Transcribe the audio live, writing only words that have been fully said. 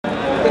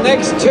The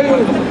next two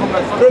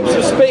groups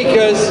of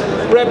speakers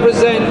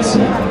represent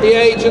the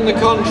age and the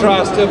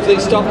contrast of the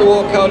Stop the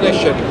War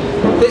Coalition.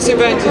 This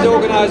event is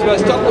organised by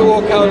Stop the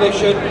War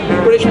Coalition,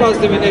 British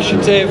Muslim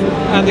Initiative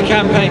and the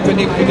Campaign for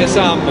Nuclear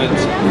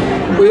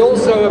Disarmament. We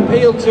also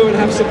appeal to and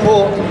have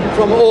support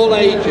from all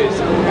ages.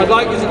 I'd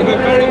like you to give a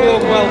very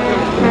warm welcome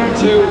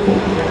to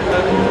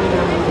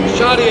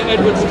Shadia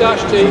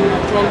Edwards-Dashti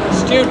from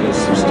students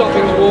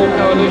Stopping the War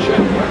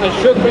Coalition and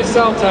Shukri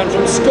Sultan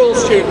from school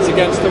students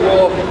against the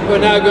war, who are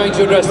now going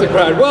to address the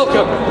crowd.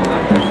 Welcome.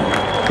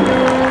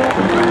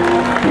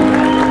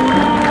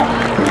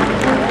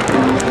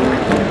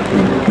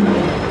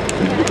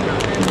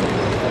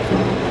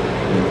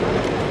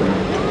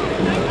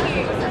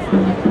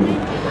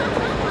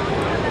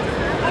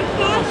 I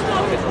first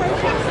started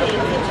protesting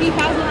in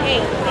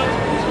 2008 when I was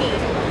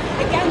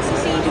 14 against the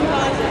siege of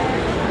Gaza.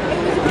 It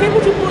was a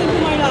pivotal point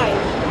in my life.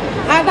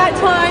 At that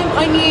time,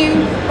 I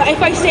knew that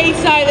if I stayed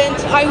silent,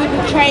 I would be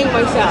betraying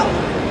myself.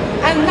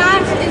 And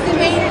that is the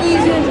main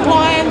reason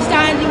why I'm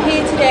standing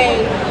here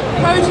today,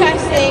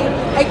 protesting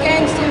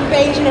against the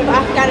invasion of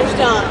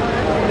Afghanistan.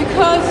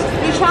 Because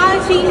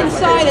neutrality and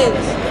silence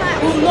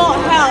will not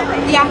help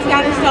the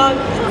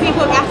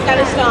people of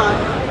Afghanistan,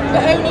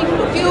 but only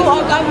fuel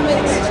our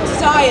government's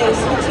desires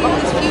to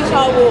continue this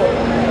futile war.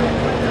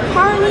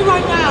 Currently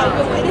right now,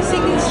 we're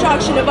witnessing the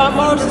destruction of our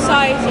moral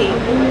society.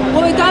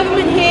 While the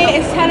government here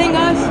is telling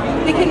us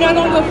they can no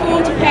longer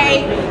afford to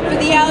pay for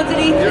the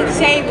elderly, the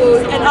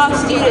disabled and our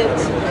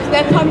students,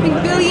 they're pumping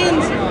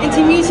billions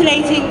into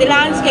mutilating the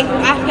landscape of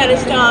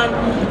Afghanistan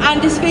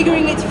and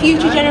disfiguring its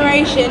future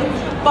generation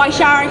by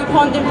showering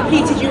upon them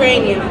depleted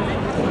uranium.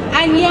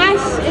 And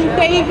yes, in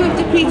favour of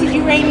depleted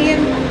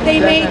uranium, they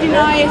may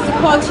deny us the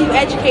quality of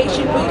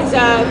education we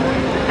deserve.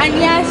 And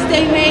yes,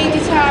 they may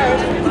deter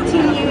us from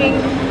continuing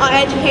our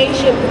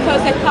education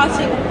because they're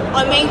cutting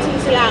our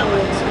maintenance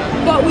allowance.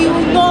 But we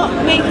will not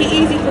make it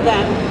easy for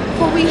them,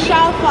 for we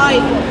shall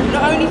fight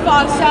not only for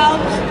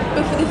ourselves,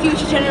 but for the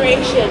future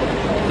generation,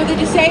 for the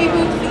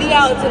disabled, for the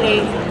elderly,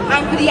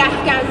 and for the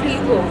Afghan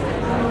people.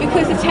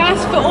 Because the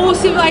test for all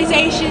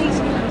civilizations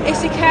is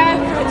to care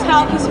for its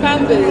helpless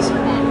members.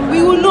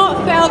 We will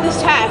not fail this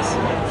test,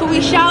 for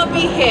we shall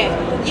be here,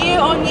 year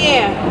on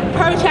year,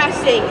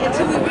 protesting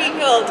until we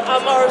rebuild our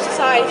moral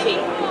society.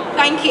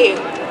 Thank you.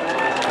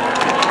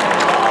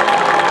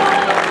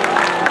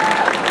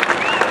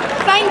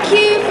 Thank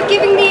you for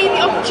giving me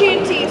the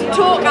opportunity to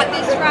talk at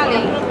this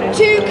rally,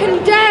 to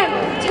condemn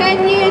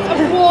 10 years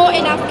of war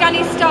in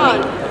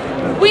Afghanistan.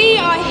 We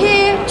are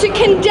here to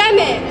condemn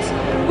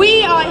it.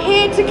 We are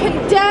here to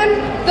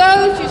condemn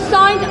those who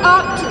signed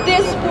up to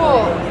this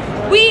war.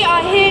 We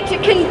are here to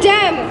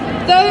condemn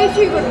those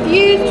who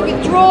refuse to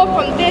withdraw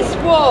from this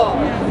war.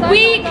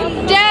 We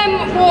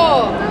condemn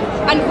war,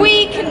 and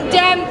we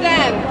condemn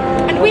them,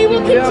 and we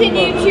will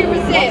continue to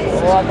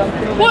resist.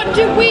 What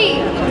do we,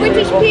 the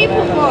British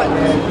people, want?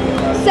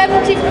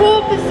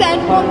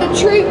 74% want the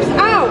troops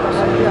out.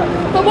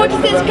 But what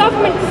does this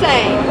government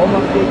say?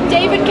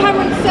 David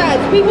Cameron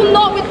says we will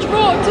not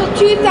withdraw till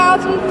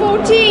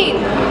 2014.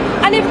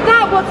 And if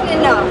that wasn't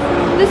enough,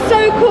 the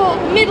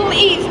so-called Middle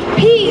East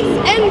peace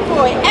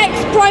envoy,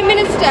 ex-Prime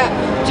Minister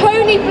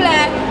Tony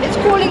Blair, is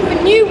calling for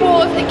new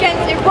wars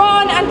against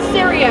Iran and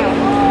Syria.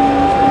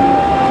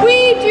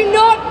 We do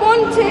not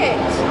want it.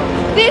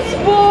 This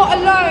war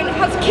alone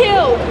has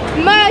killed,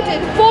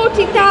 murdered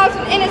 40,000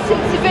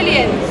 innocent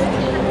civilians.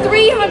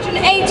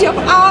 380 of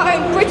our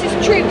own British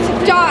troops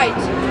have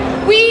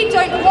died. We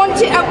don't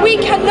want it and we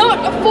cannot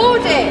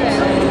afford it.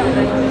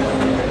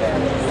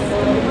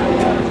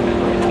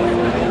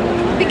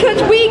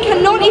 Because we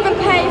cannot even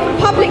pay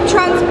for public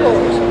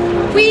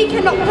transport. We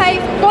cannot pay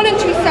for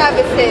voluntary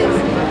services.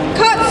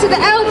 Cuts to the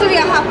elderly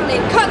are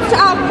happening, cuts to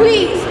our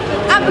police,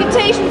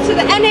 amputations to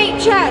the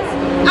NHS,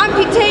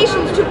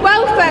 amputations to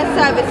welfare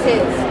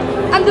services.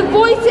 And the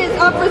voices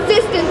of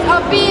resistance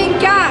are being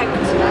gagged.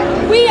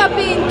 We are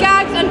being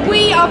gagged and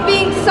we are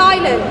being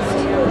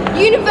silenced.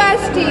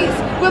 Universities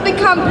will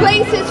become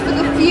places for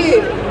the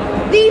few.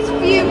 These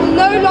few will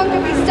no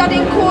longer be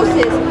studying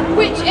courses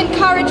which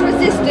encourage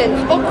resistance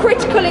or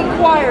critical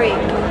inquiry.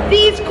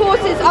 These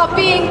courses are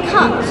being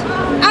cut,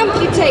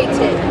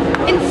 amputated.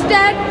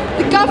 Instead,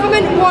 the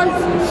government wants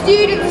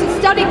students to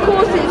study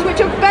courses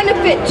which are of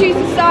benefit to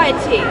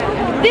society.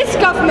 This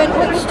government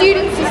wants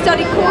students to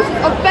study courses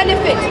of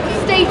benefit to the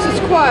status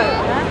quo.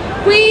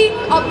 We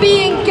are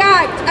being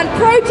gagged and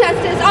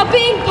protesters are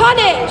being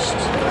punished.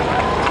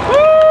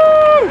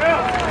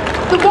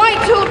 The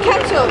Whitehall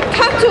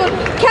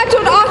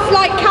kettled us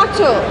like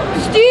cattle,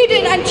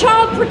 student and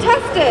child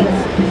protesters.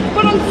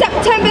 But on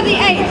September the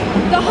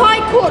 8th, the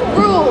High Court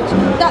ruled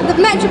that the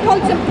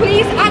Metropolitan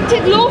Police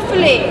acted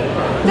lawfully.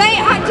 They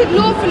acted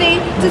lawfully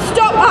to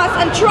stop us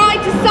and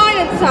tried to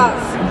silence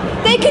us.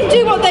 They can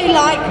do what they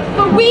like,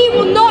 but we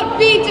will not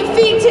be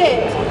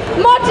defeated.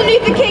 Martin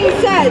Luther King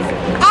says,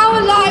 our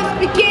lives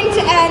begin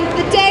to end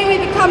the day we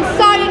become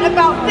silent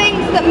about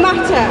things that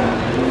matter.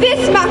 This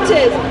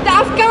matters, the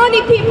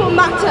Afghani people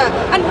matter,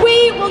 and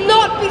we will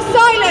not be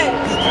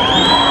silenced.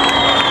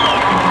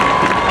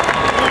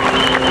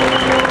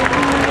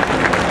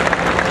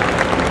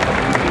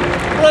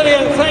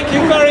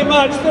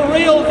 much. The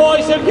real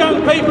voice of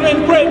young people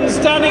in Britain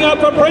standing up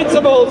for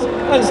principles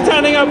and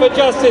standing up for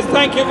justice.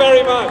 Thank you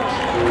very much.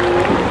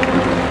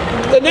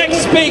 The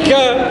next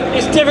speaker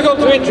is difficult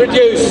to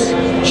introduce.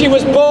 She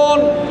was born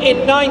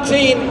in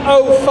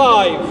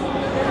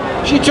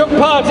 1905. She took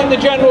part in the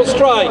general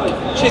strike.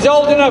 She's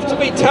old enough to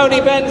be Tony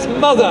Benn's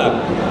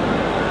mother.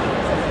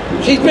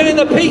 She's been in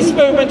the peace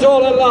movement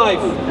all her life.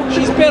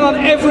 She's been on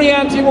every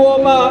anti-war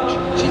march.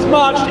 She's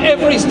marched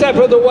every step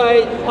of the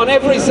way on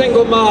every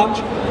single march.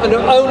 And her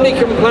only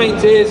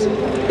complaint is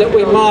that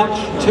we march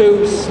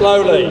too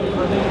slowly.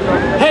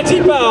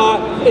 Hetty Bauer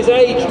is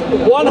aged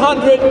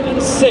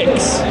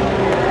 106.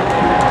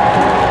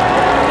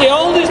 The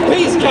oldest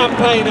peace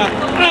campaigner,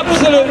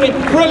 absolutely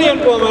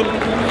brilliant woman,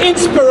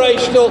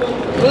 inspirational.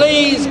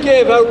 Please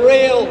give a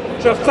real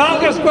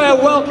Trafalgar Square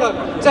welcome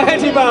to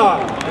Hetty Bauer.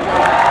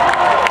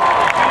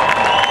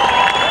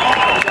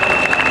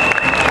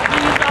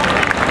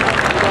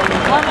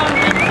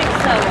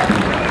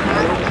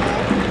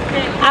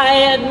 I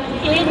am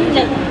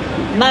in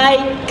my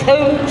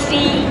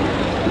cozy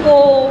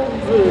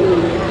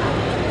ballroom,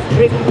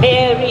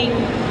 preparing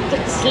to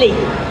sleep.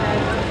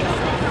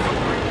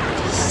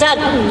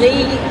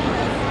 Suddenly,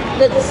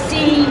 the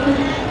scene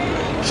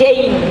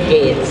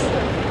changes.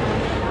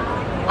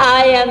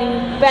 I am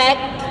back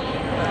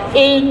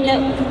in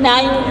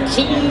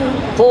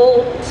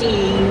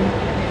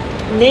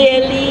 1914,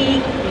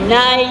 nearly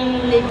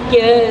 9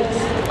 years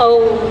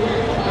old.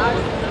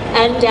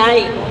 And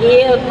I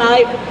hear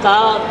my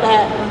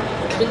father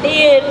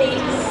clearly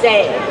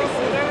say,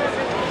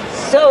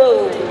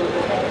 "So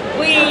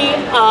we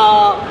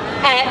are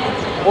at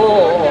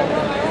war.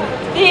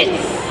 This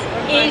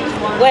is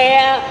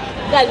where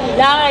the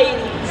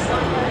lies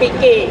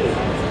begin."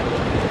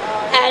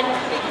 And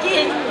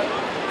begin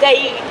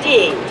they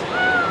did.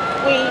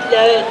 We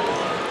learned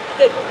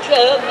the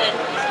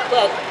Germans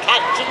were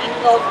cutting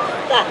off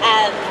the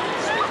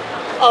hands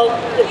of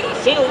the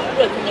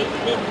children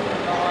in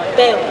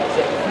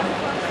Belgium.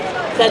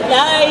 The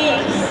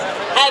lies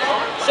have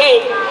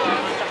changed,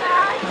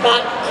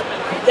 but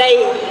they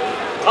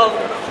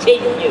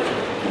continue.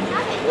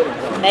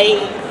 May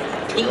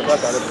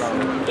peace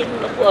in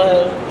the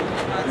world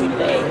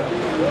remain.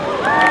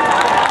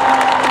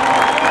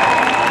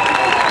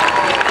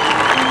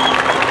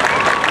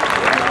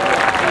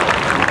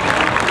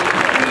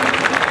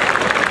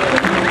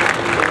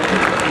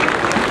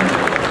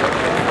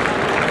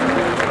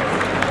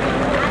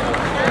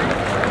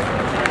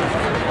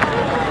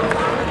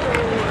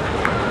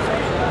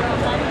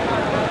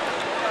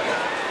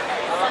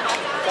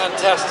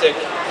 Fantastic.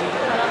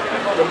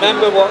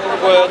 Remember what the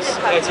words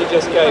Hetty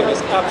just gave.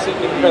 It's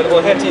absolutely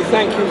incredible. Hetty,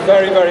 thank you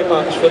very, very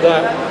much for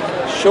that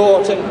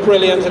short and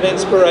brilliant and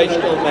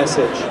inspirational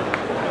message.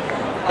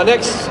 Our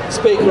next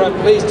speaker I'm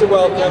pleased to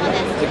welcome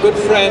is a good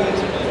friend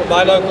from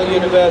my local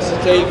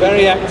university,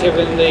 very active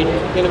in the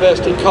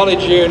University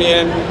College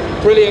Union,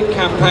 brilliant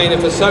campaigner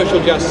for social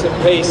justice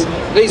and peace.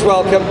 Please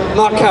welcome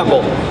Mark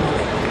Campbell.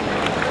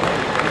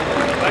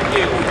 Thank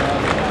you.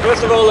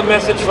 First of all, a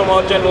message from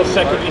our General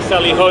Secretary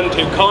Sally Hunt,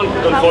 who can't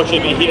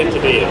unfortunately be here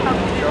today.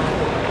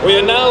 We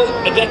are now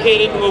a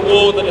decade into a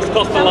war that has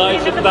cost the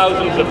lives of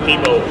thousands of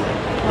people.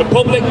 The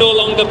public no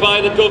longer buy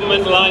the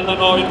government line that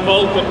our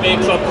involvement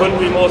makes our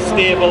country more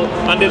stable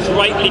and is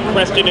rightly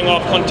questioning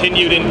our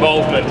continued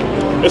involvement,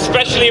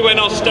 especially when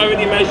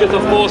austerity measures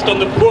are forced on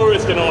the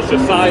poorest in our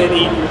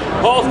society.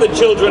 Half the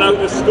children out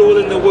of school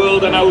in the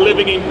world are now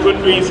living in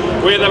countries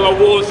where there are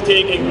wars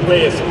taking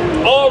place.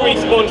 Our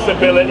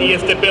responsibility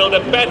is to build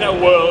a better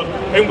world,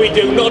 and we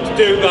do not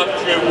do that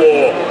through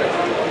war.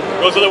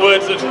 Those are the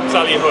words of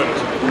Sally Hunt.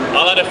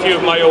 I'll add a few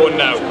of my own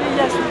now.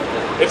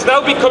 It's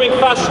now becoming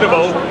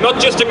fashionable not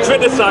just to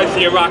criticise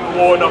the Iraq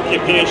war and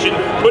occupation,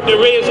 but to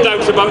raise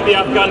doubts about the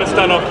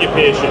Afghanistan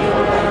occupation.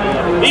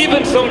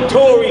 Even some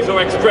Tories are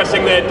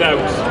expressing their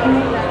doubts.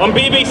 On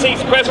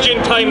BBC's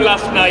Question Time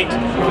last night,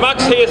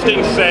 Max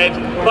Hastings said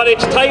that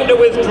it's time to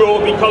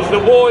withdraw because the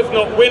war is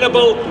not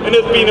winnable and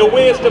has been a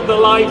waste of the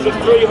lives of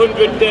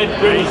 300 dead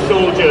British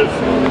soldiers.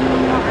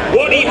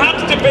 What he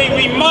had to be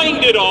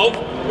reminded of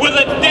were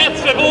the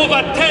deaths of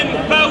over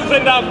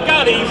 10,000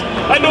 Afghanis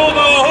and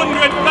over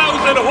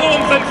 100,000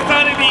 homes and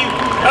sanities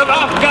of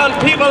Afghan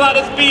people that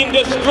has been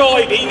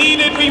destroyed. He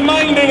needed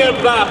reminding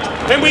of that,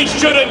 and we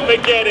shouldn't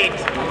forget it.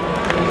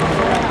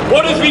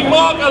 What is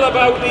remarkable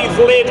about these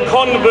late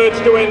converts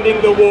to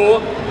ending the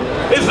war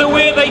is the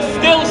way they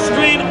still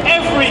strain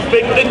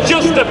everything to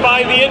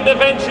justify the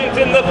interventions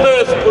in the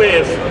first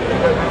place.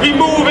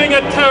 Removing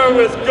a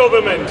terrorist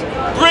government,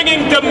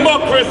 bringing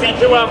democracy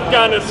to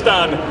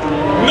Afghanistan.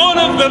 None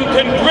of them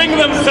can bring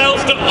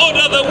themselves to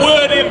utter the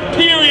word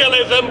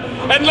imperialism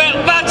and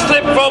let that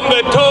slip from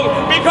their tongue,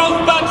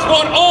 because that's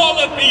what all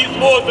of these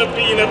wars have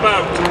been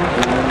about.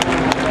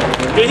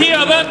 To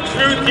hear that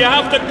truth, you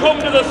have to come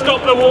to the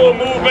Stop the War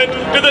movement,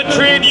 to the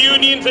trade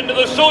unions and to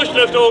the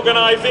socialist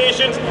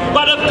organisations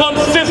that have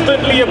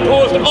consistently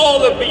opposed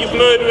all of these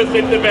murderous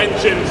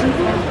interventions.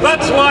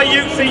 That's why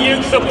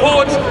UCU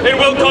supports and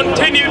will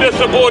continue to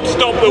support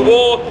Stop the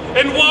War,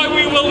 and why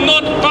we will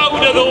not bow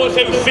to those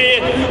who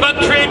say that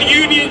trade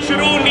unions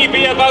should only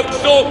be about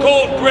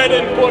so-called bread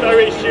and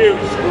butter issues,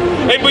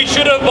 and we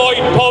should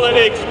avoid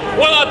politics.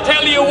 Well, I'll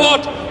tell you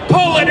what,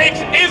 politics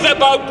is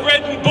about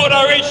bread and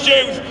butter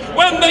issues.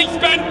 When they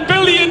spend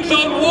billions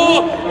on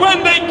war,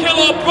 when they kill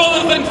our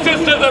brothers and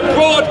sisters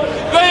abroad,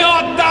 they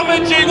are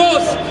damaging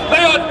us.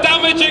 They are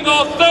damaging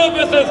our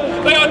services.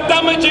 They are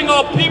damaging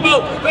our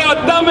people. They are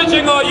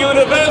damaging our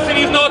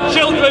universities and our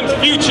children's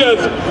futures.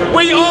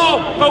 We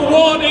are the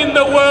one in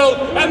the world,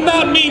 and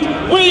that means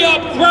we are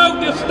proud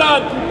to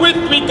stand with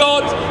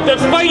regards to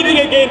fighting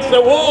against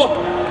the war.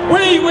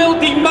 We will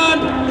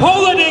demand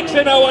politics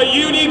in our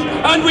unions,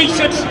 and we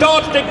should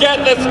start to get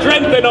the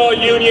strength in our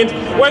unions.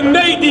 When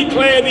they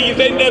declare these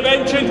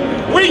interventions,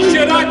 we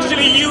should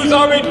actually use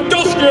our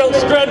industrial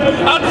strength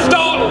and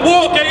start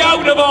walking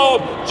out of our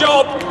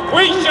jobs.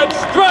 We should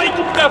strike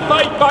to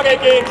fight back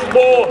against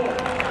war.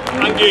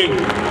 Thank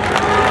you.